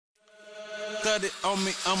got it on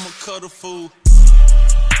me, I'ma cut a fool.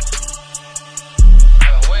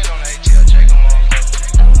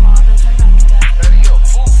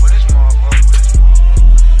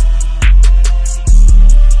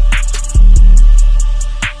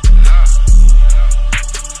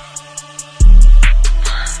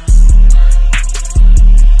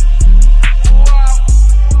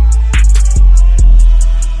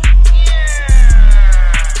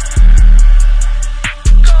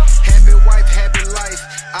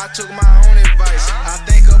 I took my own advice. I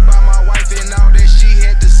think about my wife and all that she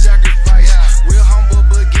had to sacrifice. Real humble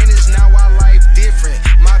beginnings, now our life different.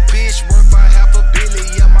 My bitch worth a $500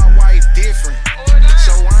 million, yeah, my wife different.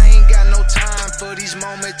 So I ain't got no time for these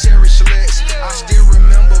momentary slits. I still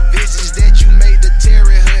remember visits that you made to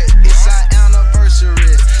Terry Hut. It's our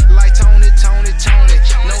anniversary, like Tony.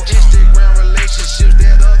 No Instagram relationships,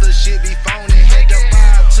 that other shit be phony. Had to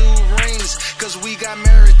buy 2 rings, cause we got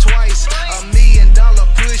married twice. $1 million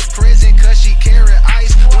push present, cause she carry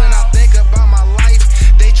ice. When I think about my life,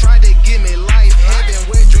 they try to give me life. Having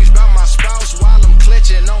wet dreams about my spouse while I'm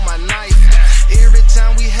clutching on my knife. Every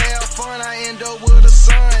time we have fun, I end up with a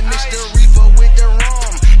son. Mix the reefer with the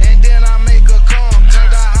rum, and then I make her come.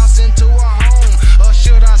 Turned our house into a home, or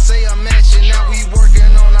should I say a mansion. Now we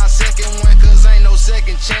working on our second one, cause ain't no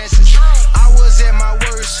second chances. I was at my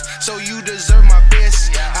worst, so you deserve my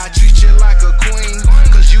best. I treat you like a queen,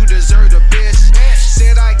 cause you deserve the best.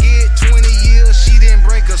 Said I get 20 years, she didn't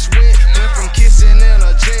break a sweat. Went from kissing in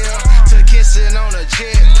a jail to kissing on a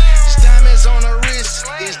jet. It's diamonds on the wrist,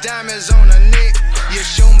 it's diamonds on the neck. You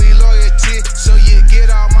show me loyalty, so you get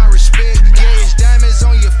all my respect. Yeah, it's diamonds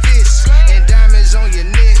on your fist and diamonds on your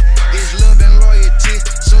neck. It's love and loyalty,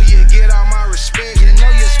 so you get all my respect. You know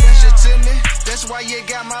you're special to me, that's why you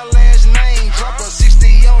got my last name. Drop a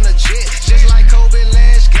 60 on a jet, just like Kobe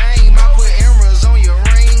last game. I put emeralds on your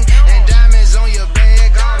ring and diamonds on your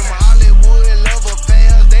bag. All them Hollywood love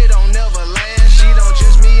affairs, they don't never last. She don't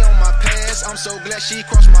judge me on my past, I'm so glad she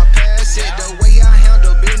crossed my path. Said the way I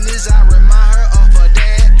handle business, I remind her of her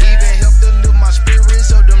dad. Even helped her lift my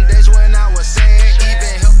spirits of them days when I was sad.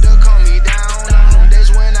 Even helped her calm me down on them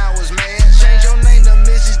days when I was mad. Change your name to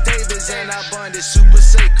Mrs. Davis and I bond it super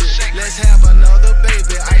sacred. Let's have another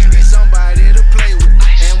baby, I need somebody to play with.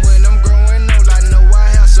 And when I'm growing old, I know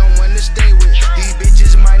I have someone to stay with. These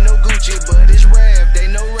bitches might know Gucci, but it's Rav,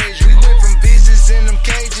 they know Rage. We went from visits in them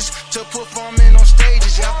cages to performing on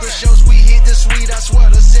stages. After shows we hit the suite, I swear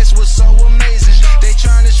the sex was so amazing. They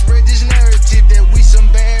trying to spread this narrative that we some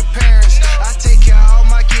bad parents. I take care of all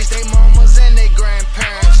my kids, they mamas and they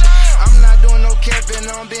grandparents. I'm not doing no capping,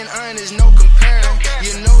 I'm being honest, no comparing.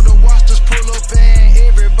 You know the watchers pull up and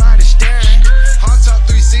everybody staring. Hard top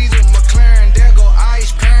 3-seater McLaren, there go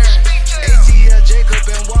Ice Parent. ATL Jacob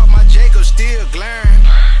and walk my Jacob still glaring.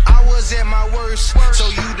 I was at my worst, so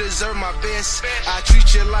you deserve my best. I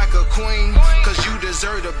treat you like a queen, cause you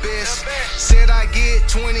deserve the best. Said I get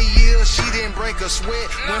 20 years, she didn't break a sweat.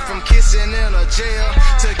 Went from kissing in a jail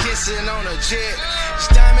to kissing on a jet. It's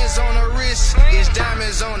diamonds on the wrist, it's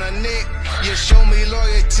diamonds on the neck. You show me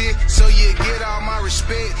loyalty, so you get all my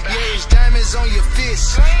respect. Yeah, it's diamonds on your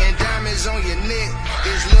fist and diamonds on your neck.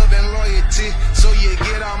 It's love and loyalty.